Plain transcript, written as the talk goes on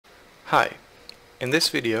Hi, in this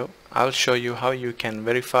video I'll show you how you can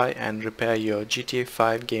verify and repair your GTA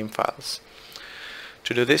 5 game files.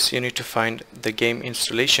 To do this you need to find the game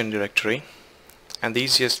installation directory, and the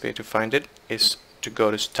easiest way to find it is to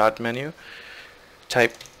go to Start menu,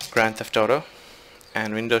 type Grand Theft Auto,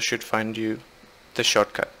 and Windows should find you the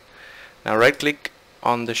shortcut. Now right click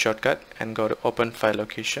on the shortcut and go to Open File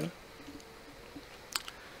Location,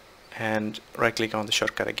 and right click on the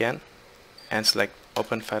shortcut again and select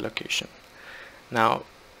Open File Location. Now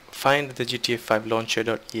find the GTA5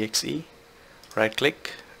 launcher.exe, right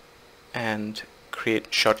click and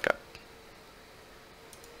create shortcut.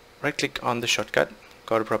 Right click on the shortcut,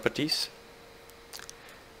 go to Properties,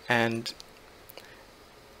 and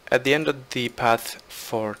at the end of the path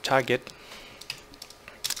for target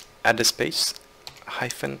add a space,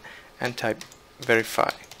 hyphen, and type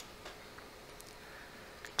verify.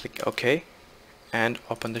 Click OK and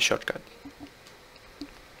open the shortcut.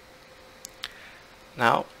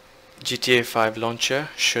 Now GTA 5 launcher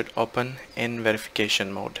should open in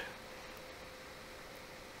verification mode.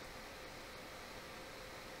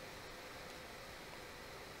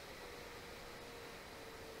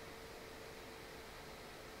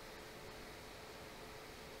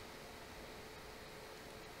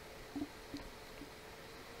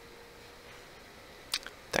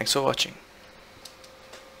 Thanks for watching.